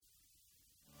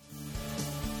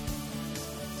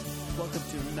Welcome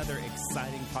to another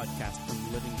exciting podcast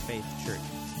from Living Faith Church.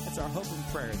 It's our hope and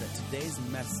prayer that today's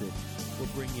message will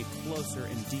bring you closer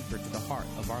and deeper to the heart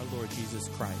of our Lord Jesus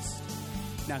Christ.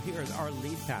 Now here is our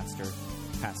lead pastor,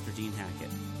 Pastor Dean Hackett.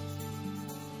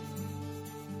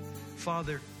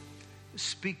 Father,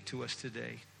 speak to us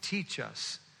today. Teach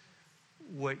us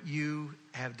what you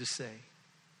have to say.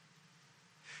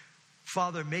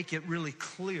 Father, make it really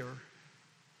clear.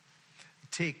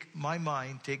 Take my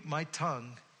mind, take my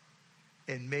tongue,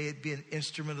 and may it be an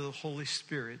instrument of the Holy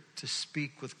Spirit to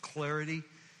speak with clarity,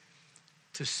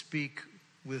 to speak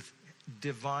with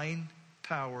divine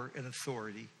power and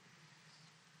authority.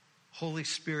 Holy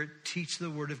Spirit, teach the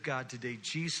Word of God today.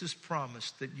 Jesus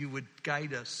promised that you would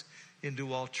guide us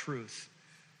into all truth.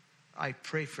 I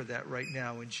pray for that right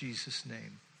now in Jesus'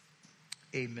 name.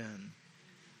 Amen.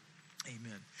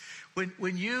 Amen.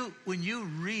 When you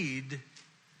read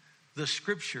the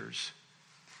Scriptures,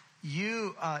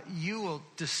 you will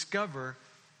discover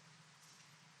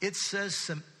it says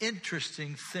some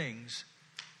interesting things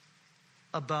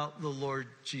about the Lord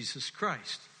Jesus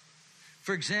Christ.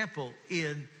 For example,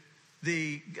 in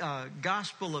the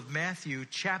Gospel of Matthew,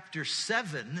 chapter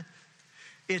 7,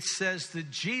 it says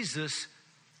that Jesus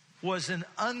was an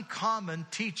uncommon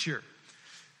teacher.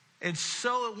 And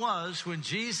so it was when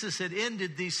Jesus had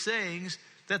ended these sayings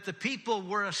that the people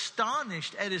were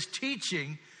astonished at his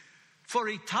teaching, for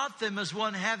he taught them as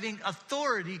one having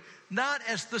authority, not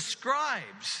as the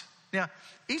scribes. Now,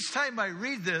 each time I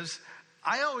read this,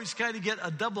 I always kind of get a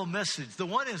double message. The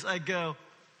one is I go,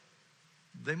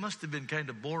 they must have been kind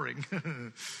of boring.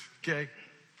 Okay.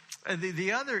 And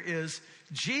the other is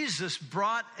Jesus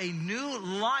brought a new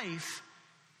life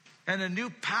and a new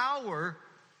power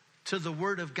to the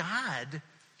Word of God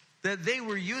that they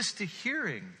were used to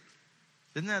hearing.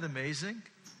 Isn't that amazing?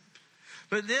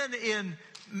 But then in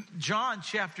John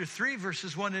chapter 3,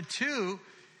 verses 1 and 2,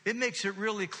 it makes it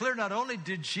really clear. Not only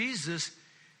did Jesus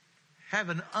have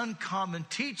an uncommon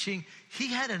teaching, he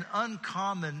had an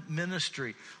uncommon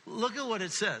ministry. Look at what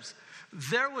it says.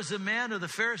 There was a man of the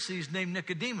Pharisees named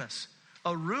Nicodemus,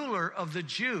 a ruler of the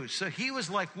Jews. So he was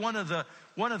like one of the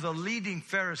leading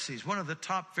Pharisees, one of the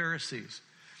top Pharisees.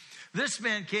 This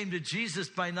man came to Jesus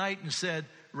by night and said,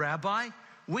 "Rabbi,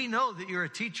 we know that you're a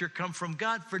teacher come from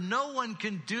God, for no one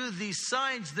can do these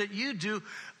signs that you do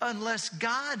unless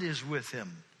God is with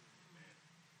him."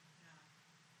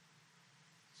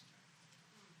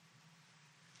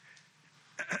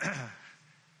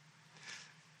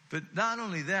 But not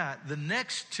only that, the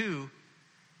next two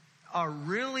are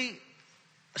really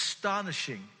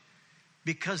astonishing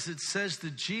because it says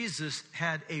that Jesus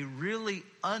had a really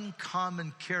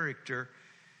uncommon character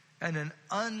and an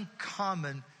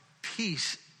uncommon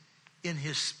peace in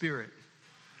his spirit.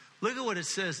 Look at what it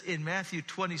says in Matthew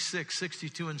 26,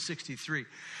 62 and 63.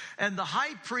 And the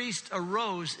high priest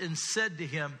arose and said to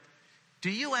him, "Do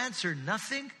you answer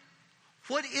nothing?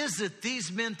 What is it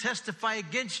these men testify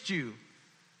against you?"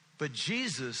 But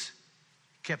Jesus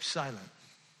kept silent.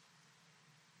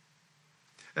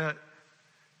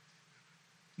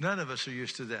 None of us are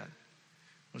used to that.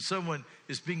 When someone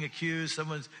is being accused,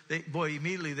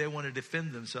 immediately they want to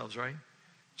defend themselves, right?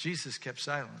 Jesus kept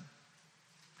silent.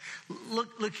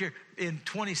 Look here in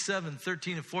 27,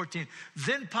 13 and 14.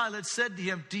 Then Pilate said to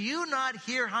him, "Do you not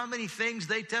hear how many things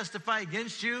they testify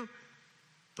against you?"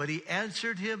 But he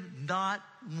answered him not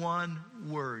one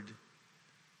word,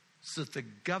 so that the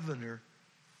governor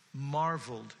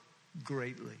marveled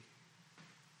greatly.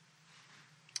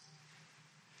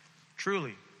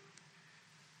 Truly,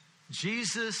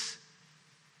 Jesus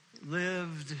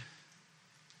lived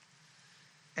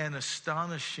an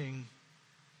astonishing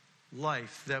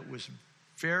life that was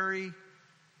very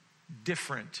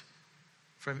different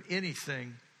from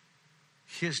anything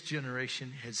his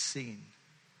generation had seen.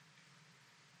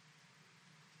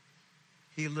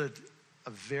 He lived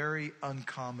a very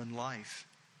uncommon life.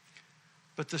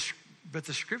 But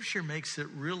the scripture makes it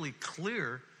really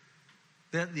clear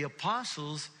that the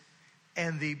apostles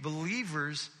and the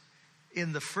believers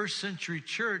in the first century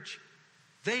church,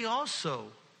 they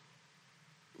also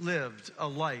lived a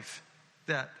life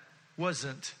that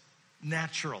wasn't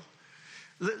natural.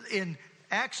 In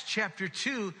Acts chapter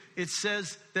 2, it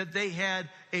says that they had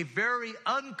a very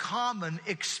uncommon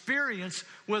experience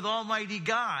with Almighty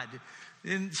God.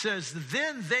 And it says,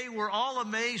 then they were all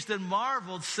amazed and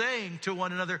marveled, saying to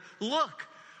one another, "Look,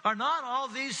 are not all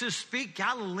these who speak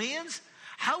Galileans?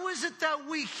 How is it that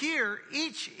we hear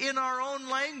each in our own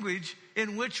language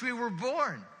in which we were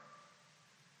born?"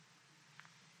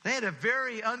 They had a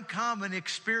very uncommon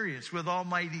experience with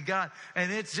Almighty God.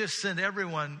 And it just sent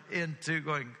everyone into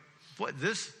going,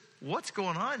 what's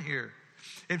going on here?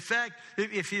 In fact,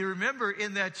 if you remember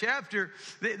in that chapter,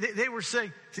 they were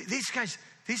saying, these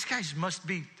guys must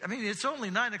be, I mean, it's only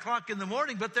 9 o'clock in the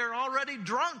morning, but they're already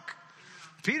drunk.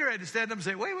 Peter had to stand up and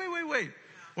say, wait.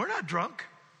 We're not drunk.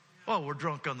 Oh, we're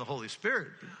drunk on the Holy Spirit.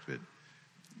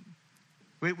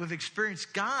 We've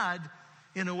experienced God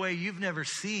in a way you've never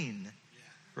seen,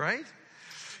 right?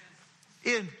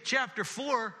 In chapter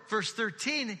 4, verse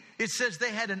 13, it says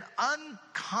they had an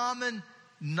uncommon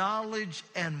knowledge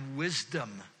and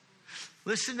wisdom.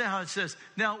 Listen to how it says.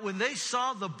 Now, when they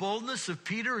saw the boldness of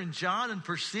Peter and John and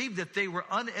perceived that they were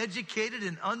uneducated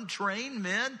and untrained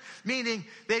men, meaning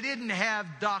they didn't have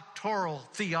doctoral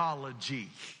theology.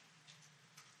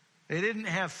 They didn't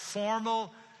have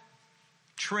formal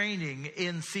training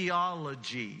in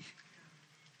theology.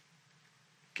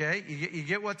 Okay, you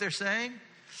get what they're saying?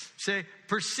 Say,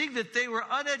 perceived that they were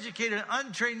uneducated and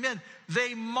untrained men.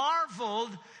 They marveled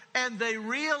and they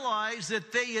realized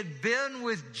that they had been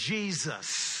with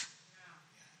Jesus.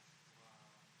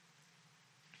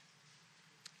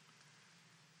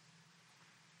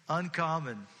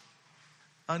 Uncommon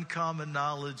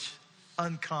knowledge,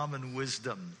 uncommon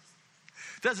wisdom.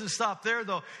 Doesn't stop there,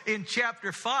 though. In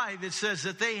chapter 5, it says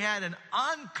that they had an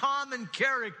uncommon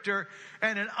character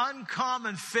and an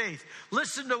uncommon faith.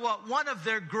 Listen to what one of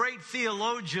their great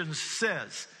theologians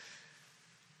says.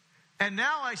 And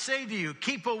now I say to you,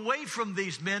 keep away from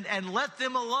these men and let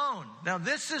them alone. Now,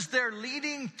 this is their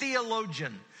leading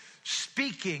theologian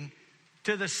speaking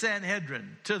to the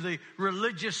Sanhedrin, to the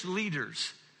religious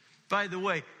leaders. By the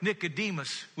way,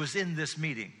 Nicodemus was in this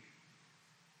meeting.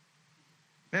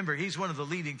 Remember, he's one of the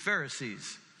leading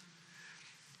Pharisees.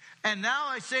 And now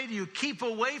I say to you, keep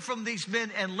away from these men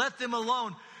and let them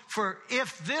alone. For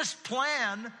if this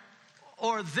plan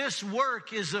or this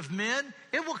work is of men,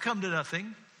 it will come to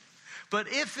nothing. But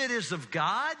if it is of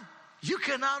God, you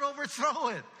cannot overthrow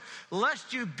it,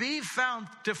 lest you be found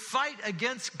to fight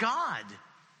against God.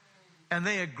 And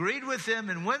they agreed with him,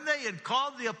 and when they had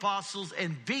called the apostles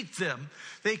and beat them,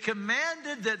 they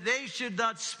commanded that they should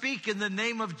not speak in the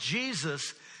name of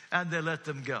Jesus, and they let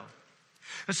them go.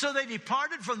 And so they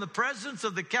departed from the presence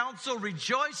of the council,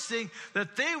 rejoicing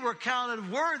that they were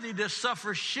counted worthy to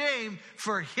suffer shame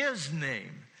for his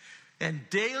name. And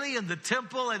daily in the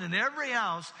temple and in every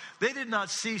house, they did not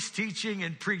cease teaching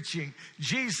and preaching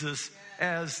Jesus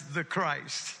as the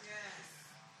Christ.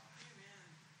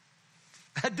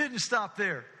 That didn't stop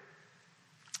there.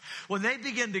 When they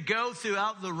begin to go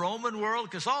throughout the Roman world,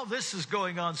 because all this is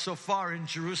going on so far in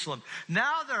Jerusalem,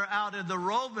 now they're out in the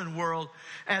Roman world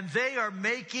and they are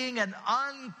making an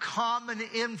uncommon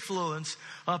influence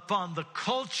upon the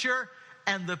culture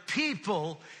and the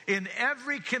people in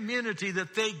every community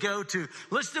that they go to.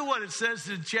 Listen to what it says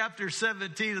in chapter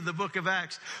 17 of the book of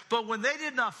Acts. But when they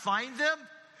did not find them,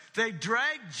 they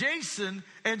dragged Jason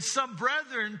and some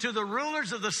brethren to the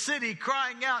rulers of the city,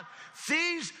 crying out,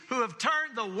 "Thieves who have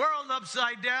turned the world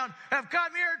upside down have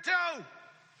come here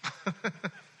too."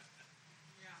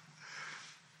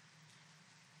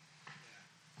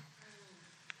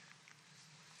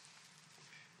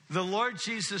 The Lord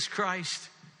Jesus Christ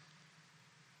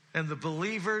and the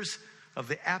believers of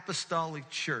the apostolic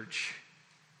church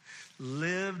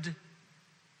lived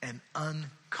an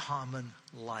uncommon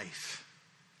life.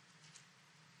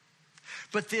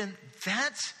 But then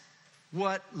that's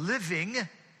what living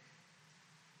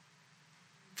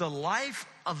the life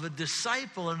of a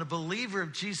disciple and a believer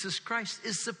of Jesus Christ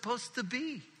is supposed to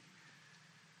be.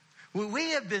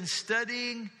 We have been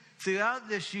studying throughout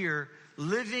this year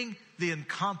living the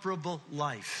incomparable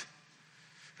life.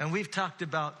 And we've talked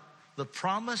about the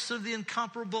promise of the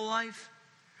incomparable life.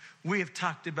 We have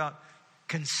talked about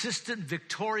consistent,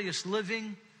 victorious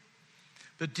living.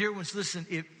 But dear ones, listen,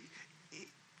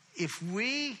 if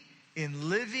we, in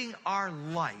living our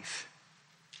life,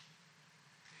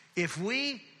 if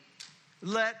we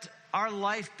let our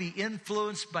life be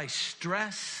influenced by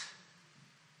stress,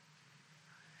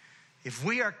 if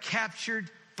we are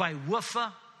captured by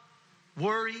wuffa,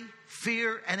 worry,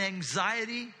 fear, and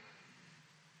anxiety,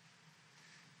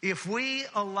 if we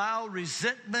allow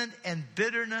resentment and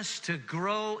bitterness to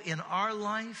grow in our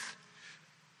life,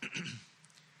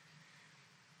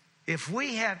 if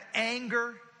we have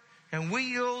anger and we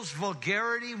use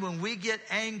vulgarity when we get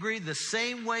angry the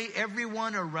same way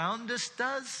everyone around us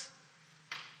does,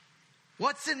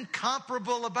 what's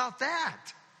incomparable about that?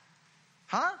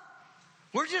 Huh?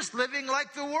 We're just living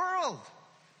like the world.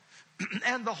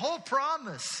 And the whole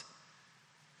promise,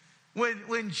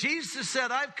 when Jesus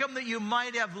said, "I've come that you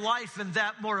might have life and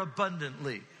that more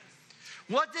abundantly,"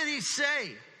 what did he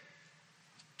say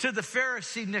to the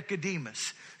Pharisee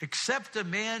Nicodemus? "Except a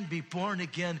man be born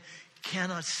again,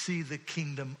 cannot see the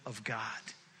kingdom of God.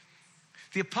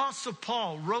 The Apostle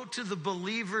Paul wrote to the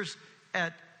believers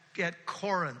at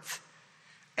Corinth,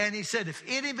 and he said, if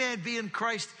any man be in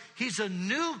Christ, he's a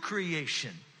new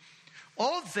creation.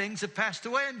 Old things have passed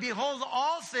away, and behold,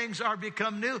 all things are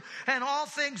become new, and all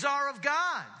things are of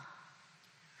God.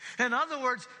 In other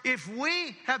words, if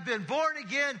we have been born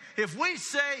again, if we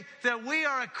say that we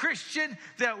are a Christian,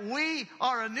 that we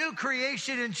are a new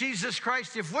creation in Jesus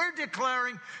Christ, if we're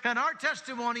declaring and our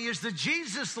testimony is that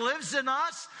Jesus lives in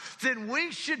us, then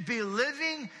we should be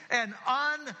living an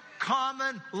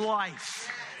uncommon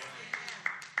life.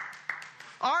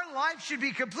 Our life should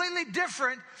be completely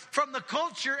different from the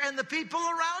culture and the people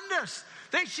around us.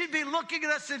 They should be looking at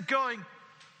us and going,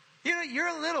 you know, you're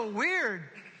a little weird.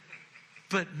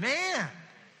 But man,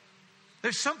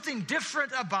 there's something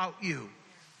different about you.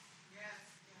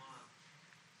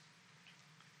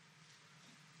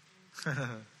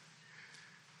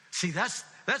 See, that's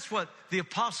what the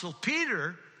Apostle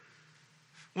Peter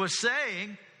was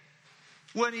saying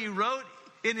when he wrote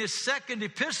in his second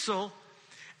epistle.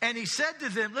 And he said to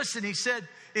them, listen, he said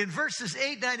in verses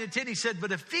 8, 9, and 10, he said,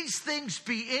 but if these things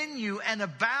be in you and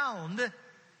abound,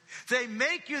 they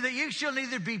make you that you shall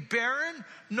neither be barren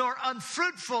nor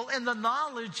unfruitful in the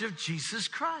knowledge of Jesus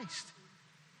Christ.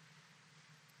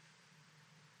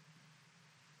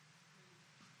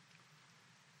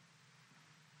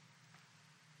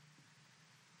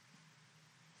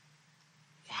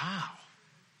 Wow.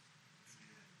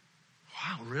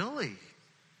 Wow, really?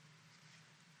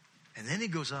 And then he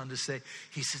goes on to say,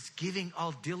 he says, giving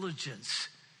all diligence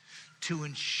to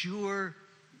ensure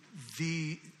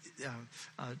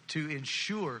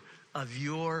of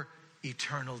your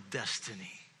eternal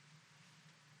destiny.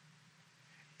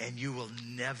 And you will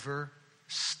never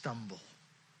stumble.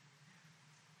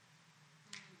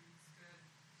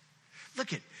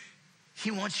 Look at, he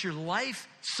wants your life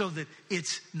so that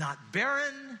it's not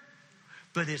barren,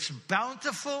 but it's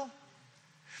bountiful,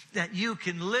 that you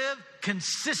can live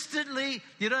consistently.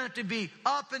 You don't have to be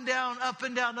up and down, up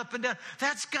and down, up and down.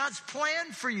 That's God's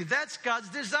plan for you. That's God's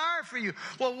desire for you.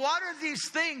 Well, what are these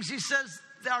things? He says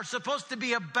are supposed to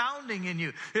be abounding in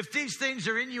you. If these things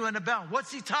are in you and abound,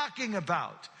 what's he talking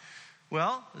about?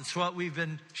 Well, it's what we've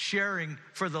been sharing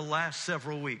for the last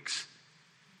several weeks.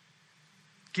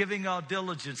 Giving all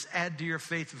diligence, add to your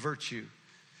faith virtue,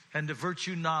 and to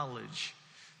virtue knowledge,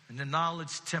 and to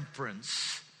knowledge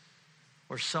temperance,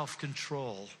 or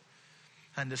self-control,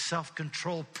 and to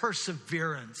self-control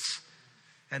perseverance,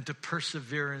 and to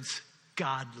perseverance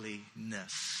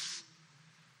godliness.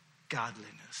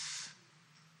 Godliness.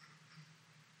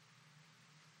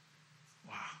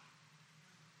 Wow.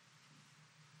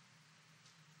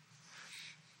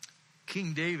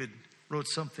 King David wrote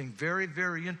something very,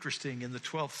 very interesting in the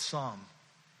 12th Psalm.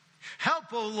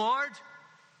 Help, O Lord,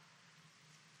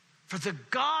 for the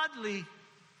godly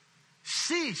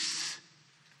cease.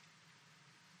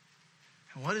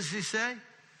 And what does he say?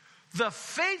 The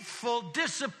faithful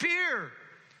disappear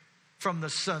from the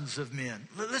sons of men.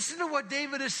 Listen to what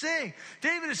David is saying.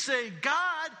 David is saying,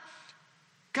 God,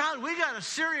 we got a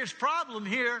serious problem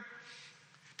here,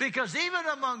 because even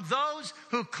among those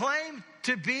who claim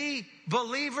to be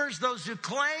believers, those who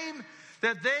claim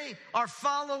that they are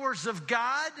followers of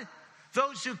God,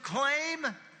 those who claim,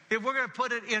 if we're going to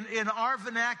put it in our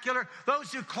vernacular,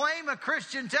 those who claim a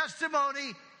Christian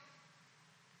testimony,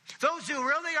 those who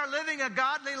really are living a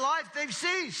godly life, they've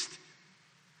ceased.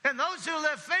 And those who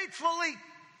live faithfully,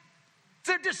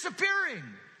 they're disappearing.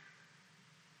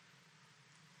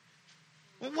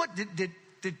 Well, what,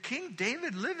 did King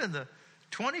David live in the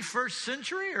 21st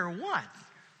century or what?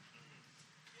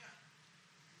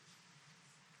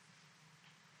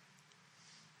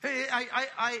 Hey,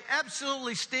 I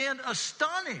absolutely stand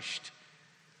astonished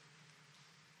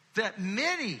that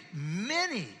many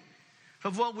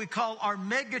of what we call our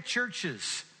mega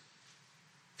churches,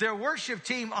 their worship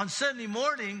team on Sunday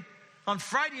morning, on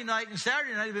Friday night and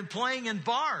Saturday night have been playing in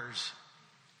bars.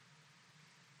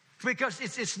 Because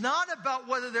it's not about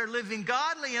whether they're living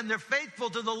godly and they're faithful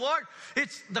to the Lord.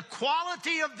 It's the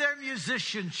quality of their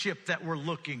musicianship that we're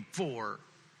looking for.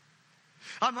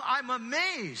 I'm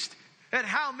amazed at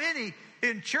how many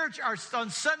in church on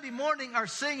Sunday morning are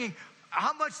singing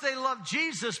how much they love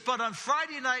Jesus, but on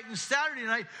Friday night and Saturday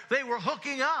night, they were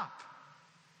hooking up.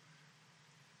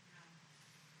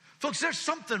 Folks, there's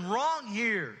something wrong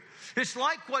here. It's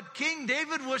like what King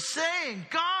David was saying.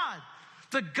 God,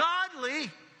 the godly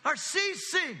are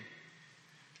ceasing.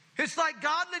 It's like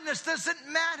godliness doesn't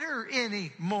matter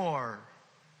anymore.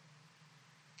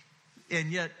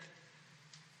 And yet,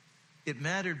 it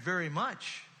mattered very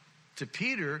much to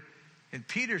Peter And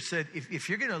Peter said, if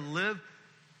you're going to live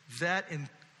that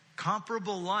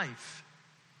incomparable life,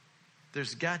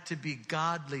 there's got to be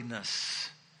godliness.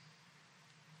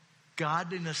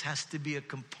 Godliness has to be a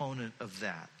component of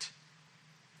that.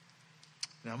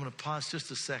 Now I'm going to pause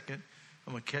just a second.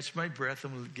 I'm going to catch my breath.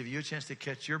 I'm going to give you a chance to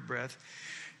catch your breath.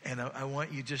 And I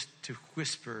want you just to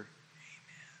whisper, amen.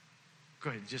 Go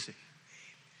ahead, just say,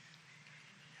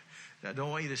 amen. I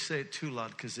don't want you to say it too loud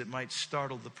because it might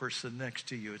startle the person next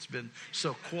to you. It's been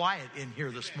so quiet in here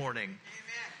this morning.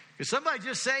 Could somebody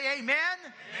just say amen?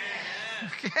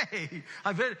 Amen. Okay.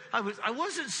 I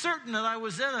wasn't certain that I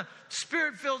was in a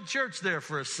spirit-filled church there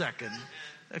for a second.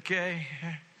 Okay.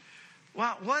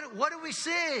 Well, what are we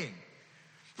seeing?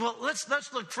 Well,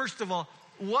 let's look first of all,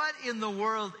 what in the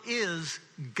world is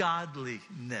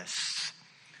godliness?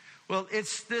 Well,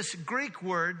 it's this Greek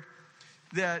word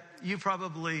that you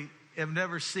probably have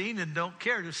never seen and don't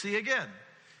care to see again.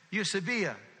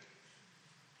 Eusebia.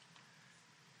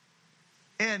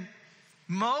 And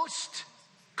most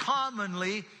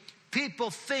commonly, people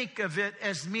think of it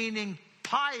as meaning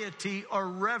piety or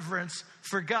reverence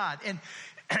for God.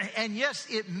 And yes,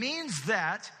 it means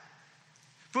that.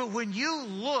 But when you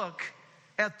look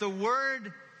at the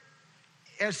word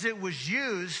as it was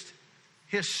used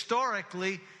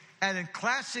historically and in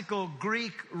classical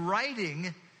Greek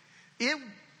writing, it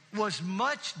was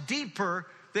much deeper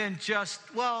than just,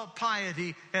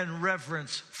 piety and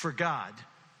reverence for God.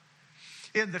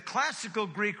 In the classical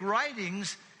Greek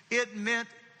writings, it meant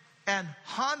an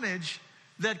homage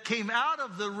that came out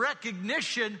of the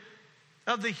recognition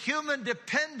of the human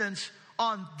dependence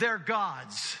on their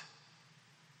gods.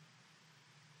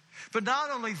 But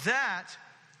not only that,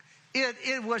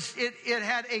 it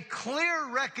had a clear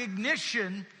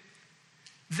recognition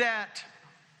that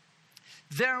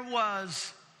there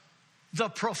was the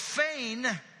profane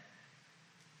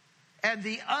and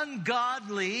the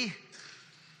ungodly,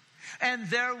 and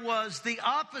there was the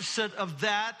opposite of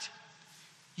that,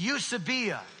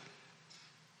 Eusebia.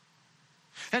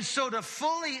 And so to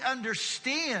fully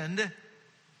understand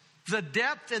the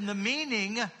depth and the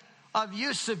meaning of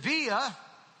Eusebia,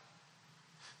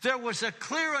 there was a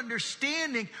clear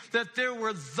understanding that there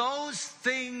were those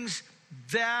things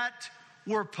that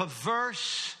were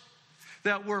perverse,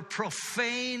 that were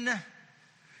profane,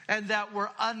 and that were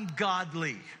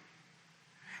ungodly.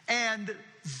 And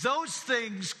those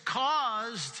things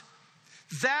caused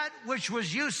that which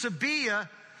was Eusebia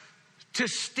to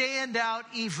stand out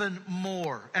even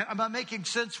more. Am I making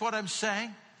sense what I'm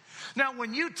saying? Now,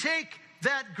 when you take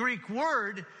that Greek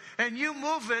word and you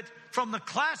move it from the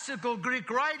classical Greek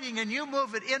writing and you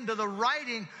move it into the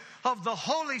writing of the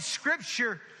Holy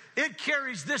Scripture, it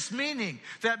carries this meaning,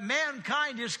 that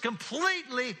mankind is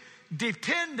completely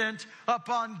dependent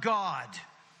upon God.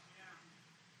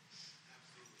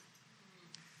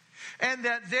 And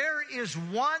that there is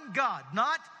one God,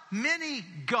 not many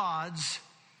gods.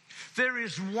 There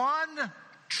is one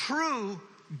true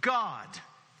God,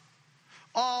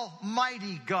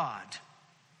 Almighty God.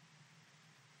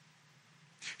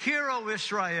 Hear, O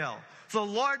Israel, the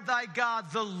Lord thy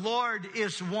God, the Lord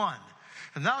is one.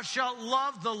 And thou shalt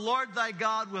love the Lord thy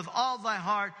God with all thy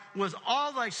heart, with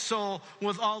all thy soul,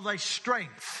 with all thy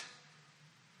strength.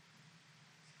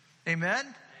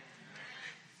 Amen?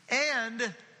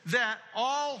 And that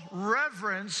all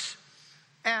reverence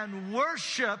and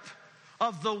worship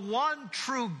of the one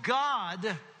true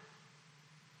God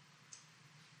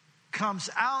comes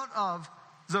out of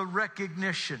the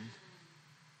recognition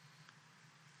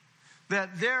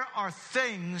that there are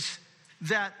things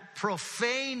that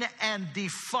profane and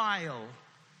defile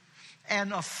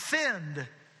and offend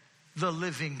the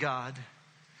living God.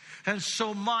 And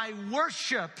so my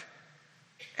worship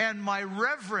and my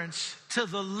reverence to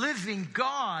the living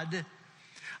God,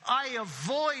 I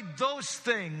avoid those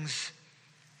things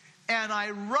and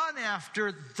I run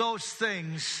after those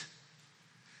things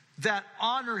that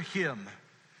honor Him,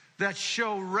 that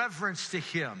show reverence to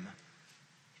Him.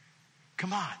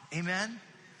 Come on, amen?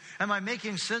 Am I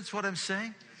making sense what I'm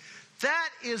saying? That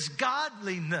is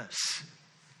godliness.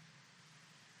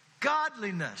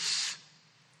 Godliness.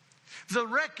 The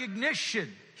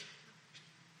recognition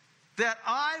that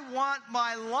I want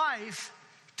my life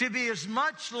to be as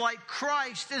much like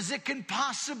Christ as it can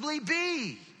possibly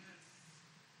be.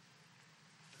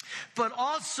 But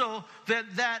also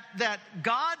that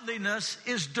godliness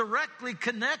is directly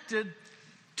connected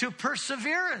to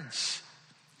perseverance.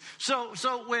 So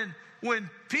when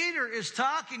Peter is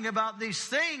talking about these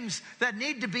things that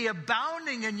need to be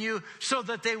abounding in you so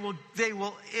that they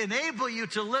will enable you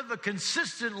to live a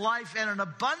consistent life and an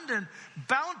abundant,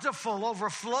 bountiful,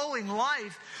 overflowing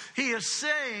life, he is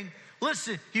saying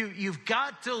Listen, you've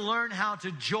got to learn how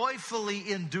to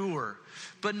joyfully endure.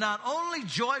 But not only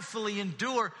joyfully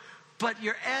endure, but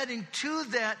you're adding to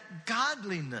that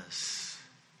godliness.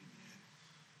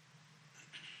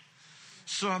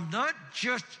 So I'm not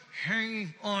just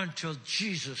hanging on till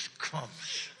Jesus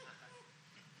comes.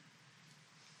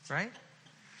 Right?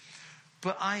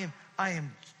 But I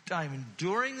am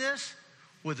enduring this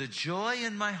with a joy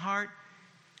in my heart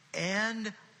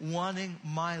and wanting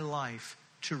my life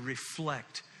to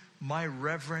reflect my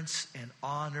reverence and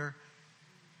honor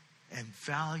and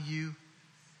value,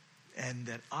 and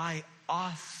that I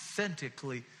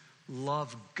authentically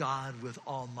love God with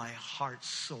all my heart,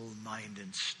 soul, mind,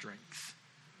 and strength.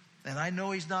 And I know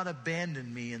He's not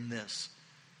abandoned me in this.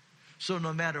 So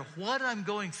no matter what I'm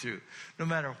going through, no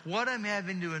matter what I'm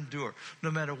having to endure,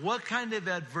 no matter what kind of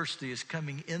adversity is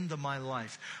coming into my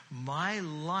life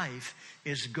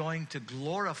is going to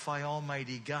glorify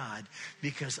Almighty God,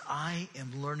 because I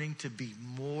am learning to be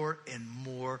more and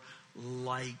more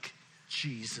like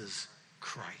Jesus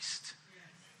Christ.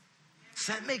 Does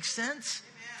that make sense?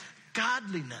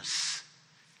 Godliness.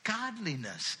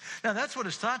 Godliness. Now that's what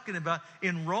it's talking about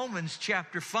in Romans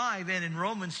chapter 5 and in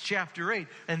Romans chapter 8.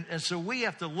 And so we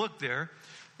have to look there.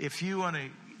 If you want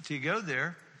to go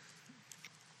there.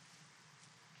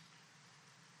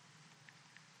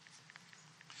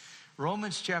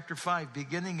 Romans chapter 5,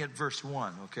 beginning at verse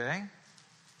 1, okay?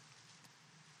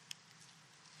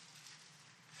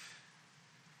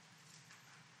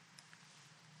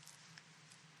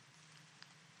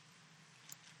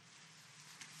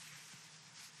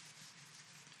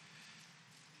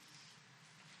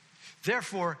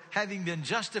 Therefore, having been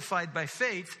justified by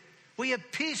faith, we have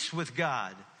peace with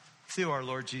God through our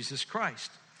Lord Jesus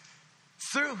Christ,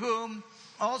 through whom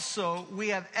also we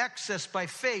have access by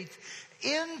faith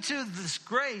into this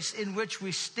grace in which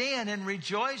we stand and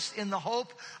rejoice in the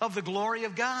hope of the glory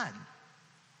of God.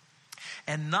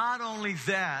 And not only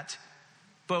that,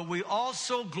 but we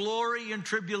also glory in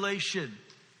tribulation.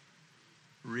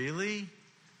 Really?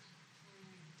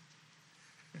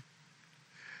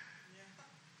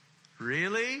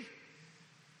 Really?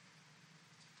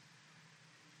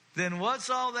 Then what's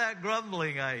all that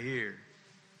grumbling I hear?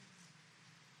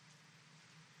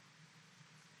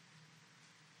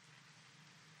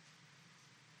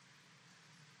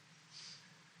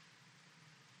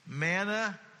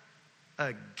 Manna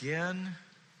again?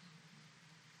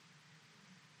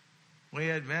 We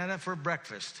had manna for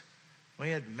breakfast. We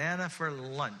had manna for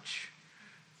lunch.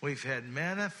 We've had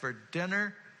manna for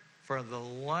dinner for the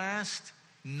last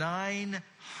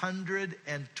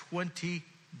 920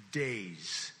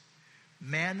 days.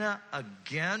 Manna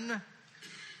again,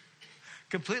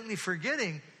 completely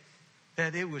forgetting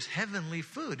that it was heavenly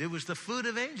food. It was the food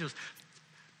of angels.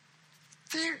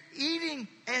 They're eating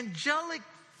angelic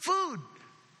food,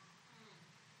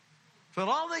 but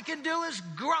all they can do is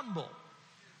grumble.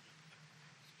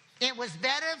 It was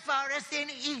better for us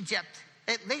in Egypt.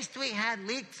 At least we had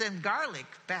leeks and garlic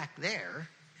back there.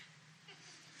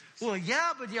 Well,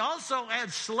 yeah, but you also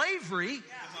had slavery.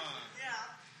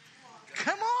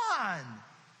 Come on.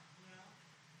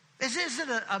 Isn't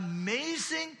it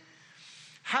amazing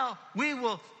how we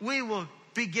will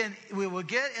get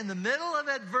in the middle of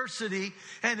adversity,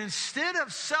 and instead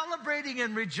of celebrating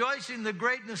and rejoicing the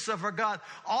greatness of our God,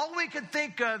 all we can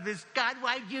think of is, God,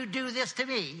 why'd you do this to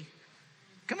me?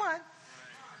 Come on.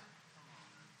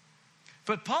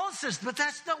 But Paul says, but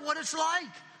that's not what it's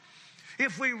like.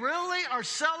 If we really are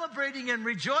celebrating and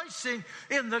rejoicing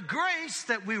in the grace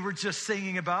that we were just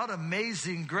singing about,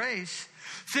 amazing grace,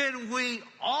 then we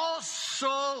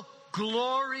also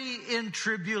glory in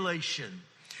tribulation.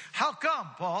 How come,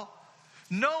 Paul?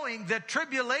 Knowing that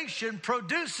tribulation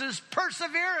produces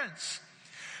perseverance,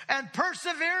 and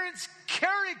perseverance,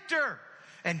 character,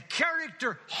 and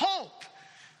character, hope.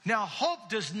 Now, hope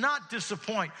does not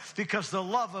disappoint, because the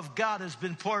love of God has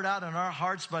been poured out in our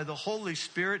hearts by the Holy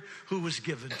Spirit who was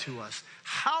given to us.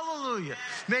 Hallelujah.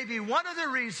 Maybe one of the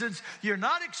reasons you're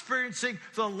not experiencing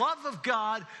the love of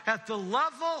God at the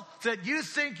level that you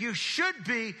think you should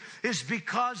be is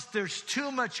because there's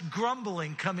too much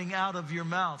grumbling coming out of your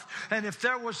mouth. And if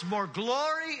there was more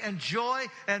glory and joy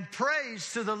and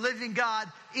praise to the living God,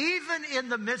 even in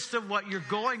the midst of what you're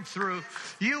going through,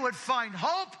 you would find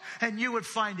hope, and you would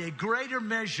find a greater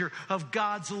measure of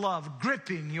God's love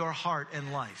gripping your heart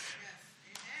and life.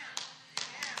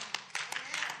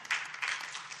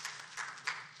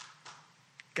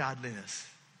 Godliness.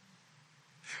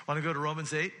 Want to go to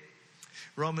Romans 8?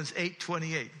 Romans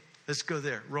 8:28. Let's go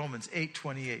there. Romans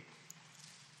 8:28.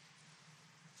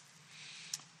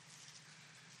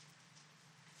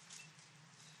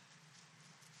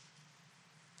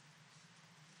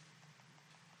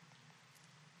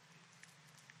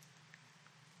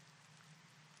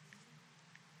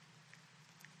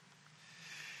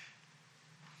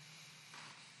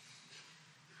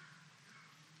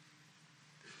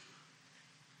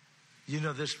 You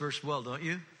know this verse well, don't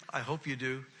you? I hope you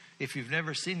do. If you've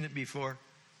never seen it before,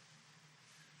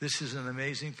 this is an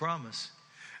amazing promise.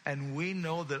 And we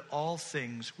know that all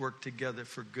things work together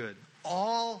for good.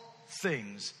 All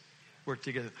things work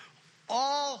together.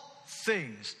 All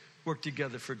things work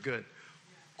together for good.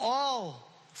 All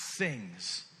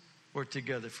things work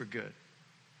together for good.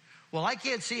 Well, I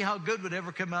can't see how good would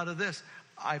ever come out of this.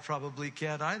 I probably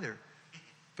can't either.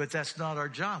 But that's not our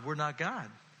job. We're not God.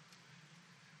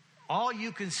 All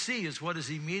you can see is what is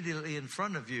immediately in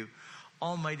front of you.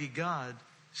 Almighty God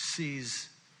sees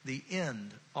the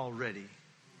end already.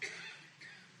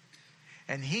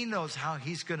 And He knows how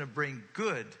He's going to bring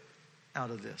good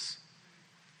out of this.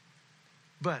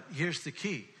 But here's the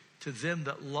key. To them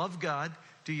that love God,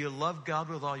 do you love God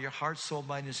with all your heart, soul,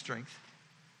 mind, and strength?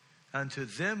 And to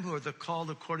them who are the called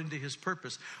according to His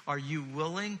purpose, are you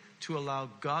willing to allow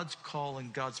God's call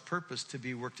and God's purpose to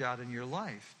be worked out in your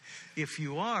life? If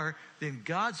you are, then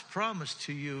God's promise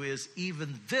to you is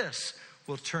even this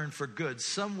will turn for good.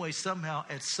 Some way, somehow,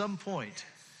 at some point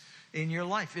in your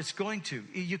life. It's going to.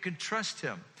 You can trust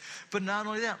Him. But not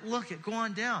only that, go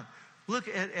on down. Look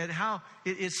at how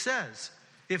it says,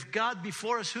 if God be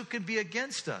for us, who can be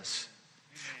against us?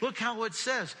 Look how it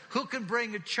says, who can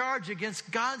bring a charge against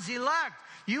God's elect?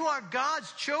 You are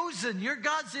God's chosen. You're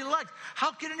God's elect.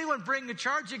 How can anyone bring a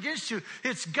charge against you?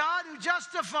 It's God who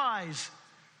justifies.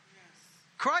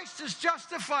 Christ has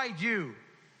justified you.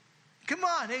 Come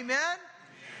on, amen?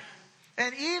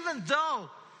 And even though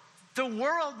the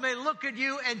world may look at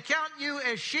you and count you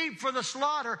as sheep for the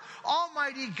slaughter,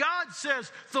 Almighty God says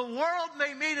the world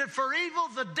may mean it for evil,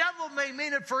 the devil may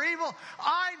mean it for evil,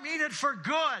 I mean it for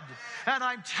good. And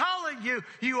I'm telling you,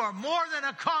 you are more than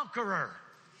a conqueror.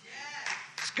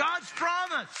 It's God's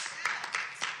promise.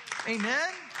 Amen?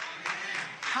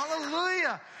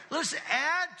 Hallelujah. Listen,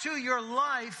 add to your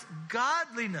life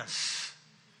godliness.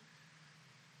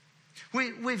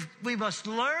 We must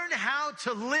learn how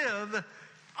to live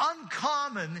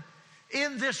uncommon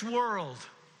in this world.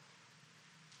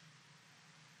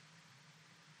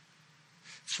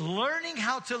 It's learning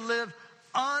how to live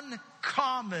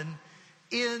uncommon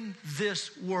in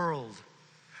this world.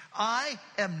 I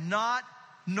am not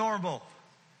normal.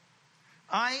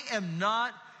 I am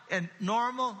not a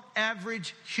normal,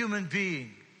 average human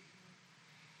being.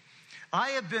 I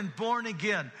have been born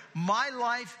again. My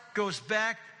life goes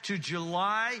back to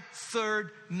July 3rd,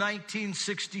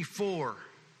 1964.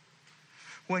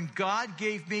 When God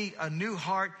gave me a new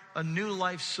heart, a new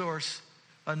life source,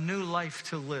 a new life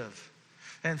to live.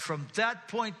 And from that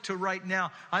point to right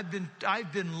now, I've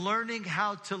been learning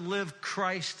how to live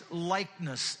Christ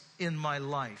likeness in my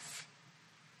life.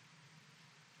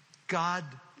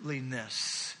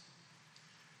 Godliness.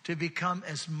 To become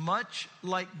as much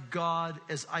like God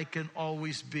as I can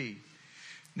always be.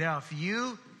 Now, if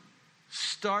you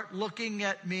start looking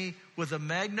at me with a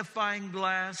magnifying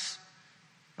glass,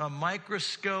 a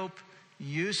microscope,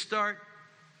 you start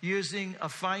using a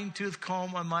fine-tooth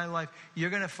comb on my life, you're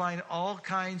going to find all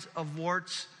kinds of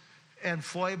warts and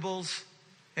foibles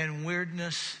and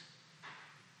weirdness,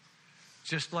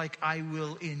 just like I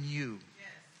will in you.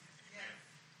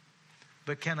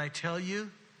 But can I tell you,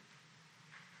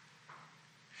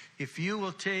 if you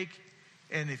will take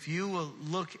and if you will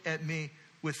look at me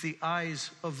with the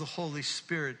eyes of the Holy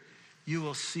Spirit, you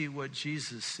will see what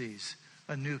Jesus sees,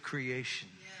 a new creation.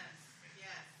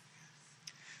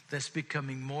 That's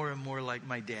becoming more and more like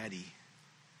my daddy.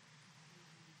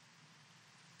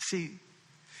 See,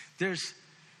 there's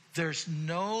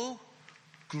no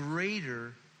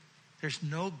greater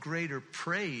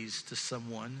praise to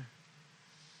someone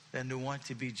than to want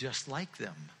to be just like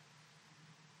them.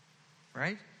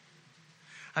 Right?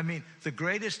 I mean, the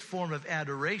greatest form of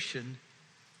adoration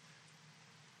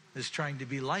is trying to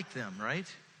be like them, right?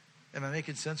 Am I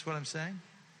making sense what I'm saying?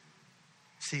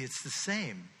 See, it's the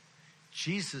same.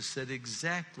 Jesus said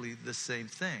exactly the same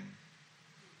thing.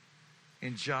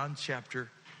 In John chapter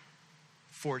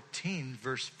 14,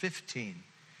 verse 15,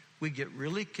 we get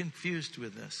really confused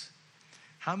with this.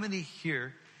 How many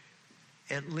here,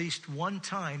 at least one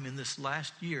time in this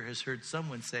last year, has heard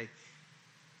someone say,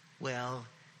 well,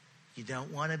 you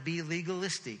don't want to be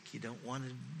legalistic. You don't want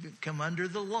to come under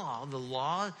the law. The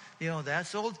law,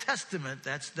 that's Old Testament.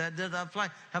 That doesn't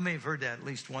apply. How many have heard that at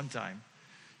least one time?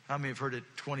 How many have heard it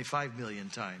 25 million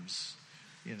times?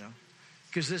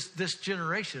 Because this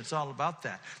generation, it's all about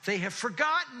that. They have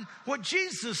forgotten what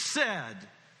Jesus said.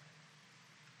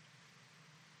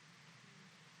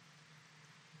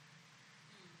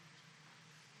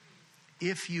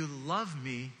 If you love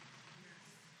me,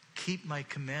 keep my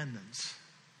commandments.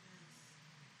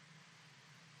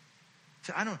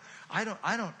 So I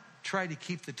try to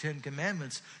keep the 10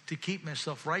 Commandments to keep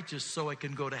myself righteous so I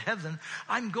can go to heaven.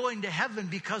 I'm going to heaven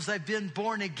because I've been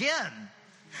born again.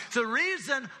 The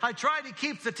reason I try to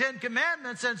keep the 10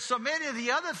 Commandments and so many of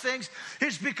the other things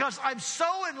is because I'm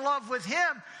so in love with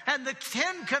Him, and the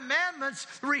 10 Commandments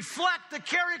reflect the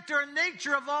character and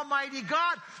nature of Almighty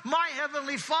God, my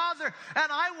Heavenly Father, and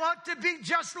I want to be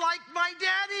just like my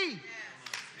daddy.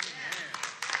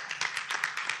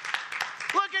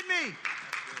 Look at me.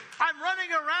 I'm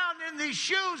running around in these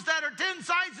shoes that are 10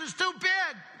 sizes too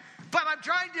big, but I'm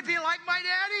trying to be like my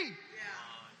daddy.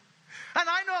 And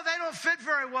I know they don't fit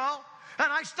very well,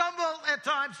 and I stumble at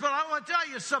times, but I want to tell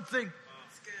you something.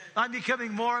 I'm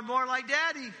becoming more and more like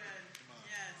Daddy.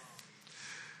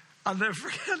 I'll never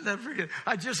forget.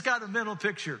 I just got a mental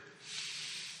picture.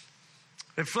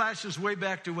 It flashes way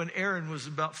back to when Aaron was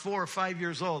about 4 or 5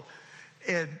 years old,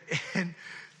 and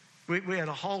we had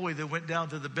a hallway that went down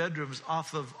to the bedrooms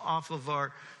off of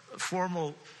our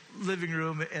formal living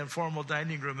room and formal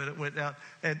dining room, and it went down,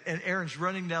 and Aaron's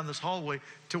running down this hallway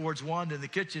towards Wanda in the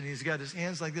kitchen. He's got his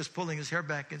hands like this, pulling his hair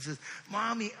back, and says,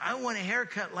 "Mommy, I want a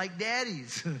haircut like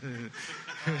Daddy's."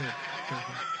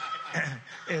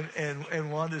 and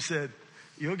Wanda said,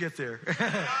 "You'll get there."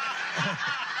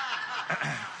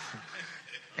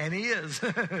 And he is,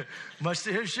 much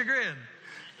to his chagrin.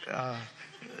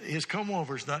 His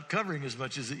comb-over's not covering as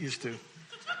much as it used to.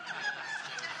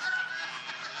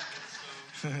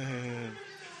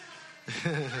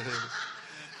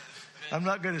 I'm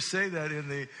not going to say that in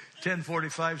the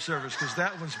 10:45 service because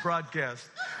that one's broadcast.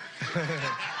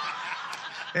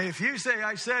 And if you say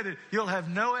I said it, you'll have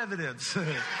no evidence.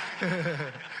 Okay.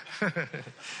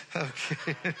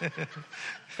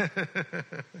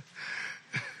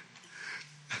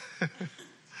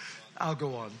 I'll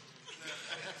go on.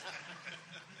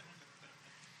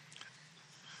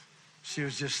 She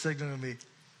was just signaling to me,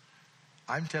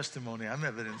 I'm testimony, I'm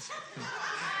evidence.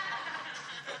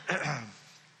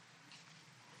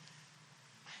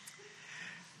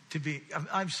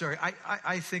 I'm sorry,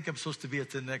 I think I'm supposed to be at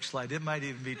the next slide. It might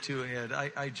even be 2 ahead.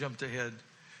 I jumped ahead.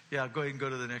 Yeah, go ahead and go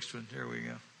to the next one. Here we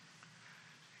go.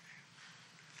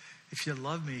 If you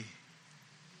love me,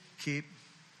 keep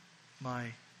my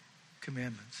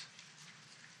commandments.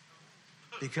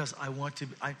 Because I want to,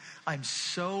 I'm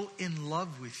so in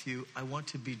love with you, I want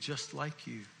to be just like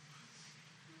you.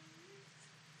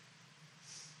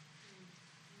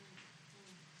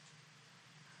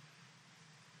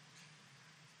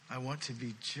 I want to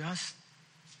be just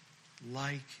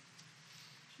like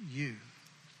you.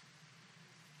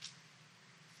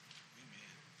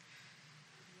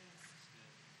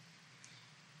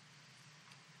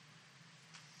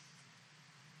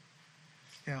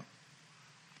 Now,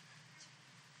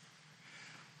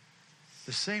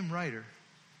 the same writer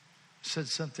said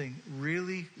something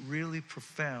really, really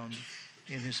profound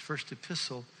in his first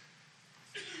epistle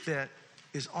that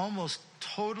is almost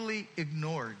totally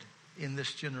ignored in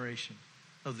this generation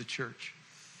of the church.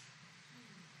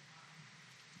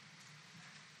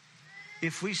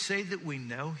 If we say that we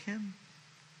know Him,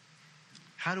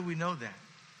 how do we know that?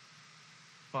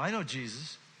 Well, I know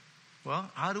Jesus. Well,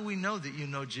 how do we know that you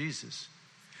know Jesus?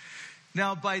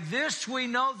 Now, by this we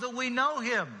know that we know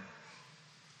Him.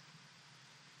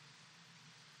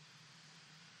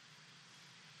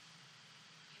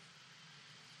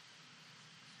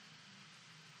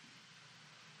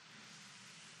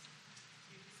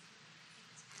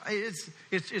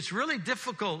 It's really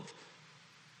difficult.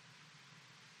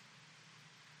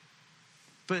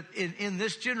 But in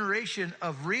this generation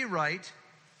of rewrite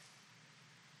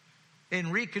and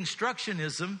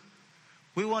reconstructionism,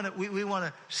 we want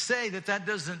to say that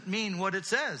doesn't mean what it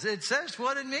says. It says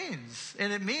what it means,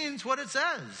 and it means what it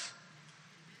says.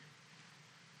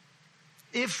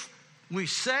 If we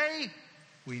say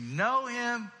we know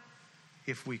Him,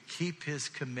 if we keep His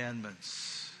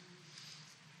commandments.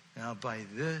 Now, by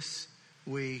this,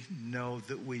 we know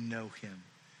that we know Him,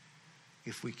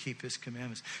 if we keep His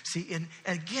commandments. See, and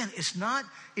again, it's not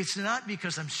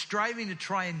because I'm striving to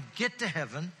try and get to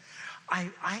heaven.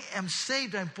 I am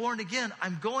saved. I'm born again.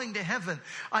 I'm going to heaven.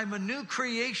 I'm a new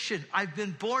creation. I've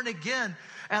been born again,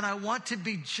 and I want to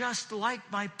be just like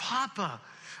my Papa.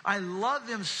 I love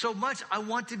Him so much. I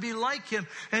want to be like Him.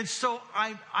 And so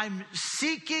I'm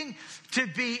seeking to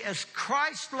be as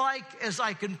Christ-like as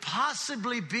I can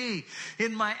possibly be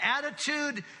in my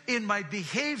attitude, in my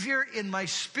behavior, in my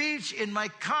speech, in my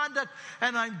conduct.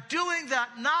 And I'm doing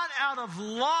that not out of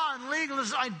law and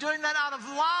legalism. I'm doing that out of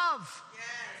love.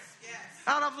 Yes.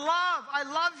 Out of love. I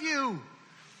love you.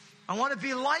 I want to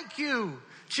be like you.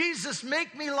 Jesus,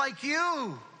 make me like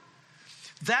you.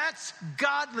 That's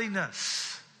godliness.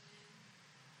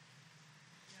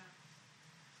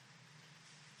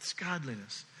 It's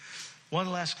godliness.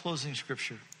 One last closing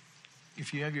scripture.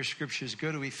 If you have your scriptures, go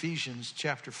to Ephesians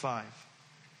chapter 5.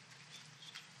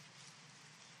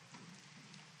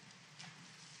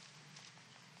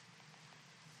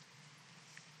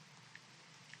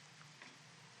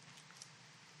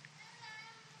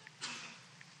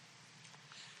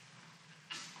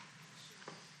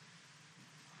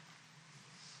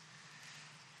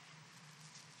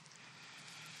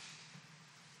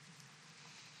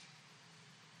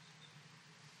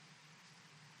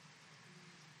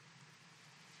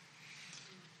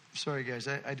 Sorry, guys,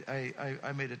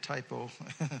 I made a typo.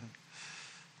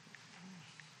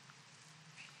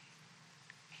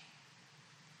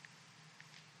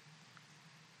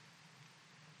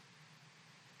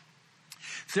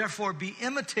 Therefore, be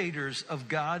imitators of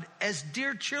God as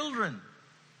dear children.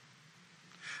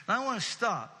 Now, I want to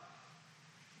stop.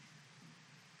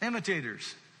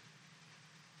 Imitators.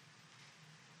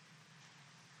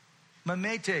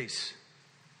 Mimetes.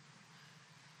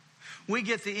 We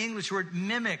get the English word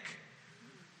mimic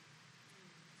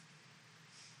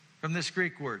from this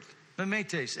Greek word,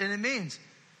 mimetes. And it means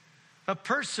a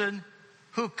person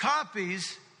who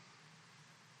copies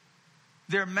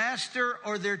their master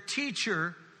or their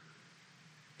teacher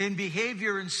in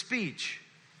behavior and speech.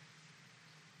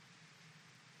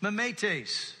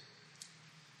 Mimetes.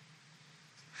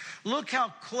 Look how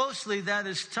closely that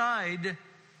is tied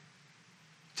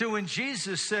to when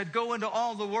Jesus said, go into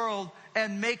all the world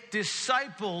and make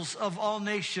disciples of all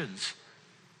nations.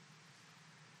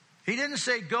 He didn't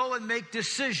say go and make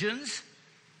decisions.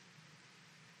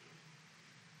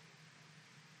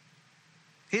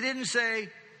 He didn't say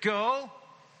go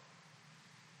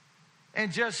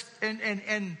and just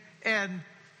and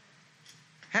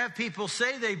have people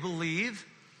say they believe.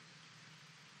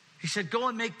 He said go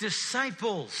and make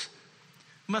disciples.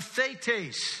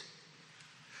 Mathetes.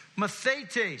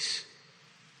 Mathetes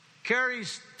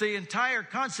carries the entire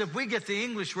concept. We get the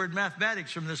English word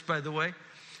mathematics from this, by the way.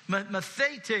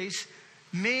 Mathetes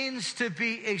means to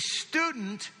be a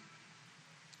student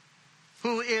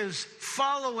who is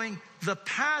following the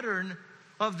pattern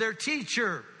of their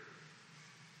teacher.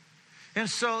 And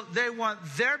so they want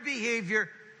their behavior,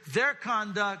 their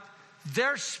conduct,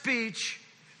 their speech,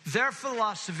 their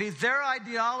philosophy, their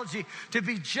ideology to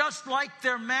be just like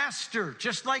their master,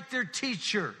 just like their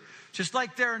teacher, just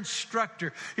like their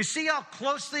instructor. You see how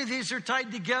closely these are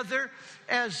tied together?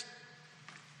 As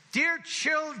dear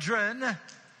children,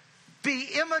 be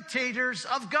imitators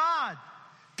of God.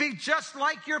 Be just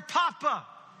like your papa.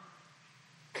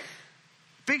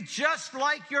 Be just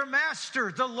like your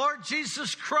master, the Lord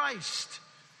Jesus Christ.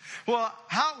 Well,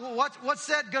 what's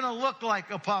that going to look like,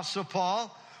 Apostle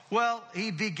Paul? Well,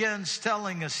 he begins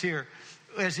telling us here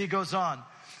as he goes on.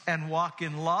 And walk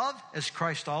in love as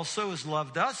Christ also has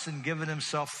loved us and given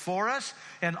himself for us,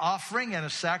 an offering and a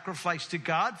sacrifice to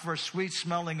God for a sweet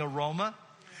smelling aroma.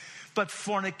 But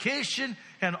fornication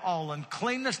and all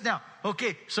uncleanness. Now,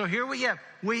 okay, so here we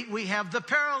have the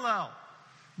parallel.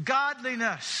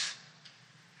 Godliness.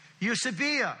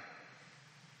 Eusebia.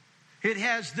 It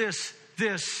has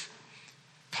this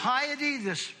piety,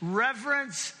 this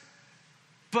reverence,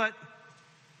 but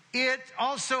it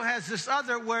also has this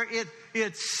other where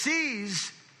it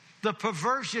sees the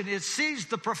perversion, it sees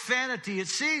the profanity, it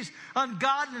sees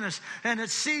ungodliness, and it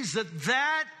sees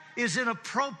that is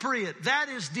inappropriate, that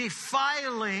is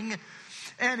defiling,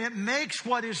 and it makes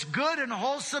what is good and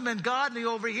wholesome and godly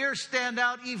over here stand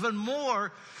out even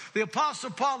more. The Apostle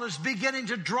Paul is beginning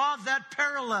to draw that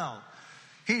parallel.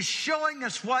 He's showing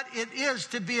us what it is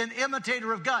to be an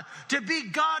imitator of God, to be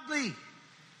godly,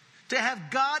 to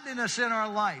have godliness in our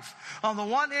life. On the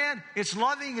one hand, it's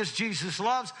loving as Jesus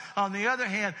loves. On the other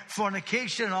hand,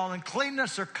 fornication and all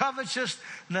uncleanness or covetousness,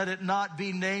 let it not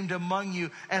be named among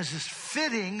you as is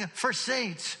fitting for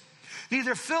saints.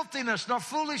 Neither filthiness, nor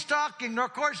foolish talking, nor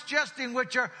coarse jesting,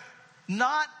 which are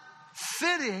not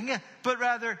fitting, but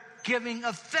rather giving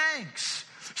of thanks.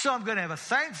 So I'm going to have a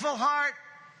thankful heart,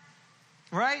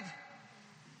 right?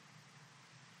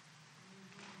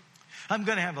 I'm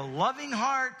going to have a loving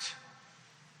heart.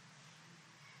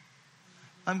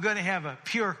 I'm going to have a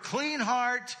pure, clean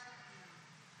heart.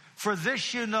 For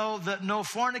this you know that no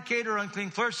fornicator,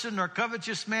 unclean person, nor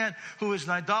covetous man who is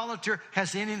an idolater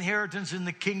has any inheritance in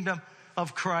the kingdom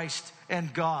of Christ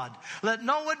and God. Let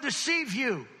no one deceive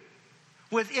you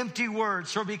with empty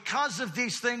words, for because of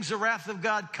these things the wrath of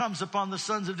God comes upon the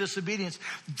sons of disobedience.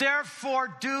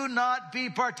 Therefore do not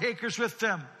be partakers with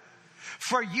them.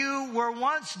 For you were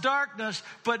once darkness,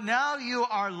 but now you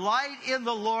are light in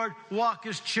the Lord. Walk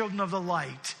as children of the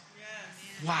light.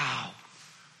 Yes. Wow.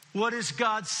 What is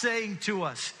God saying to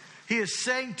us? He is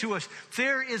saying to us,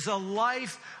 there is a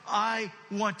life I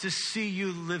want to see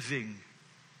you living.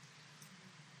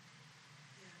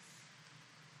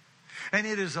 And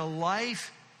it is a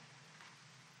life,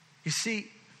 you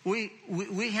see,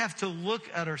 we have to look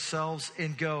at ourselves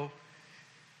and go,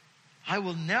 I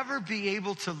will never be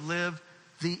able to live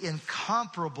the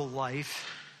incomparable life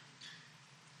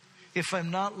if I'm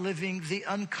not living the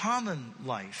uncommon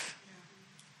life.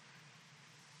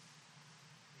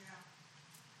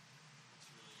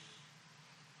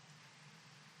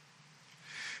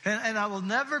 And I will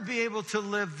never be able to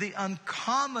live the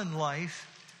uncommon life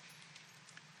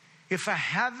if I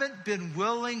haven't been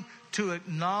willing to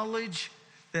acknowledge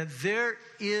that there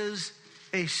is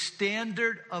a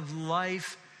standard of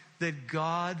life that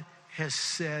God has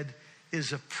said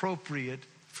is appropriate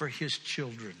for His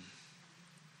children.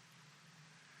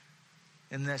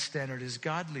 And that standard is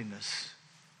godliness,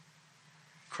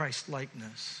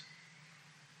 Christ-likeness.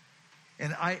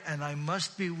 And I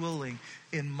must be willing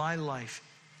in my life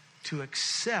to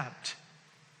accept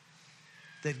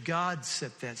that God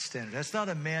set that standard. That's not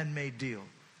a man-made deal.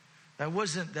 That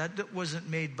wasn't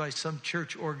made by some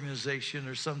church organization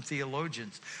or some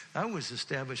theologians. That was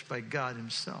established by God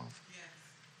Himself.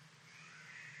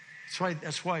 Yes.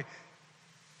 That's why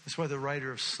the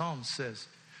writer of Psalms says,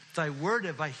 Thy word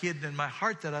have I hidden in my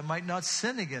heart that I might not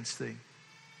sin against Thee.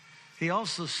 He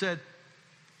also said,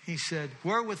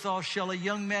 wherewithal shall a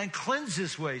young man cleanse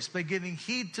his ways? By giving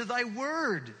heed to Thy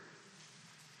word.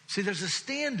 See, there's a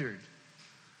standard.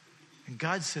 And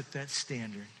God set that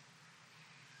standard.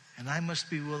 And I must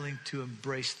be willing to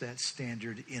embrace that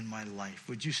standard in my life.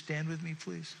 Would you stand with me,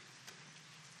 please?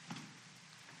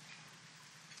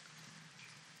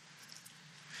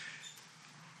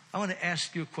 I want to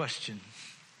ask you a question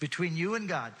between you and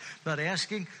God. I'm not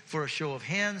asking for a show of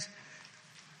hands.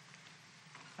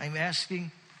 I'm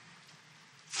asking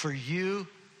for you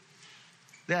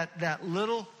that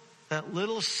little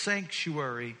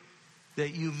sanctuary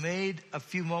that you made a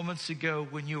few moments ago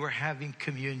when you were having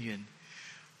communion.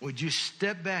 Would you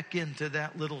step back into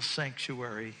that little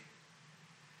sanctuary?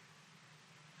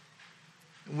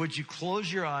 Would you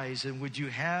close your eyes and would you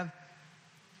have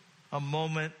a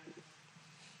moment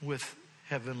with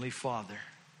Heavenly Father?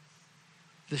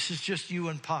 This is just you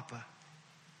and Papa.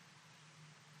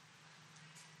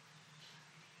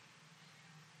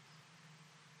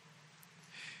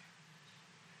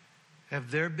 Have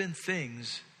there been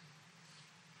things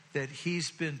that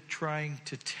He's been trying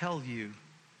to tell you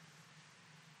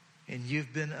and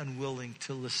you've been unwilling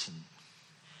to listen?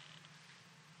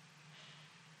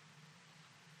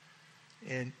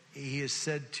 And He has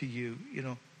said to you,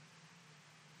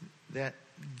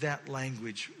 that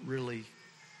language really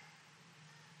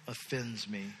offends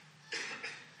me.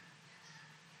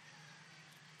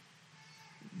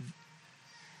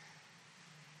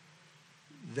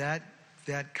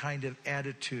 That kind of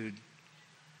attitude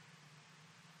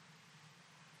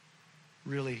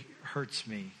really hurts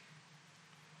me.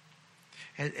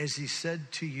 As He said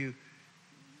to you,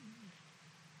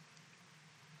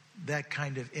 that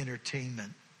kind of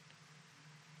entertainment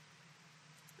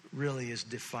really is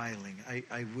defiling.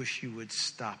 I wish you would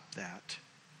stop that.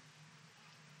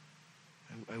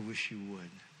 I wish you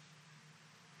would.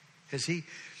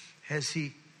 Has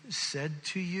he said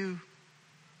to you,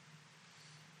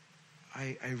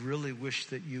 I really wish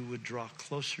that you would draw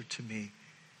closer to me,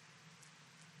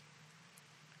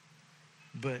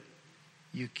 but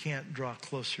you can't draw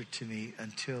closer to me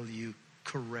until you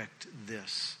correct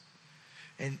this.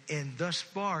 And thus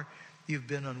far, you've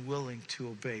been unwilling to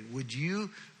obey. Would you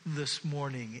this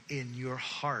morning in your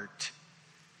heart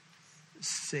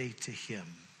say to Him,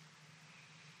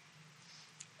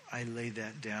 I lay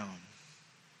that down.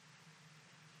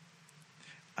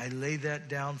 I lay that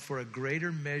down for a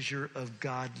greater measure of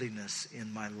godliness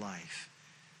in my life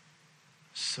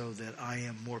so that I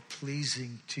am more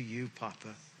pleasing to you,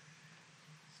 Papa,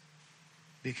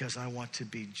 because I want to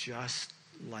be just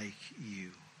like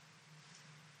you.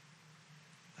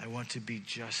 I want to be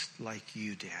just like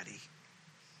you, Daddy.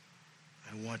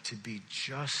 I want to be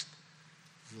just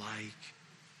like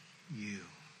you.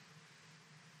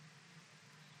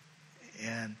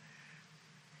 And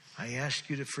I ask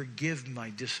you to forgive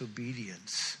my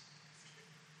disobedience.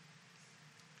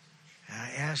 And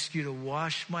I ask you to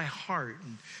wash my heart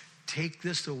and take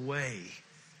this away.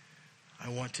 I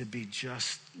want to be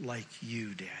just like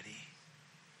you, Daddy.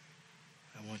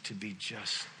 I want to be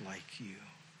just like you.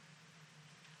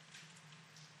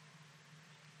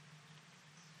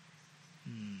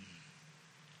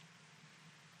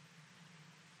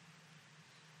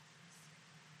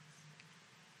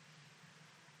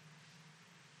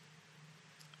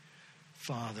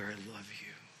 Father, I love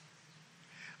you.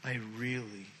 I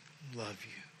really love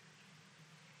you.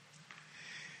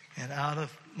 And out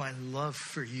of my love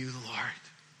for you, Lord,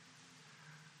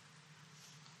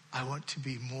 I want to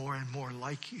be more and more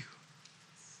like you.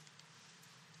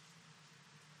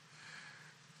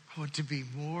 I want to be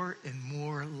more and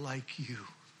more like you.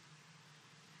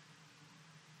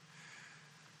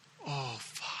 Oh,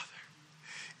 Father,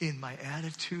 in my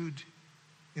attitude,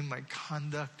 in my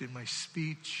conduct, in my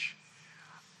speech,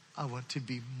 I want to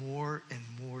be more and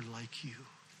more like you.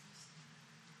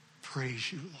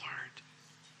 Praise you, Lord.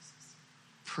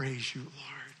 Praise you,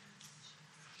 Lord.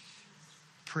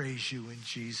 Praise you in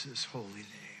Jesus' holy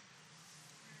name.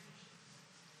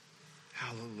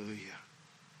 Hallelujah.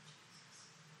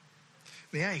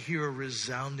 May I hear a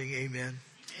resounding amen?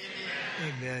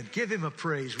 Amen. Amen. Give him a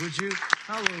praise, would you?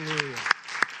 Hallelujah.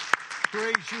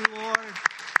 Praise you, Lord.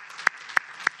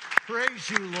 Praise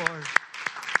you, Lord.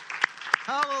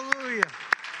 Hallelujah.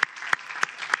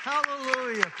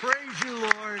 Hallelujah. Praise you,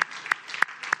 Lord.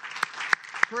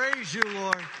 Praise you,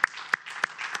 Lord.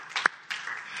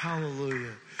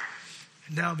 Hallelujah.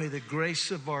 Now may the grace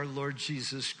of our Lord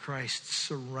Jesus Christ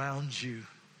surround you.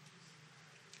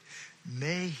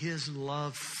 May his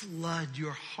love flood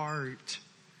your heart.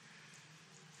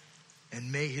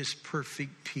 And may his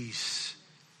perfect peace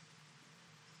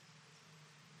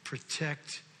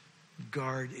protect,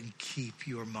 guard, and keep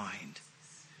your mind.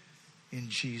 In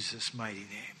Jesus' mighty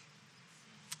name.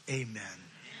 Amen.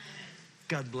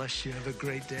 God bless you. Have a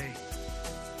great day.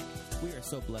 We are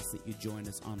so blessed that you joined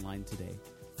us online today.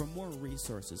 For more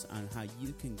resources on how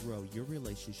you can grow your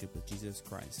relationship with Jesus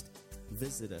Christ,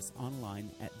 visit us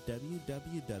online at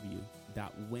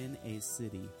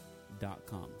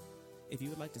www.winacity.com. If you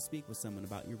would like to speak with someone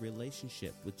about your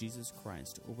relationship with Jesus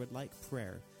Christ or would like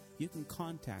prayer, you can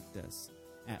contact us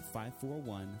at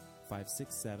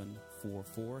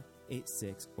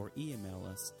 541-567-4486 or email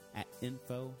us at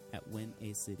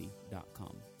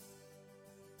info@winacity.com.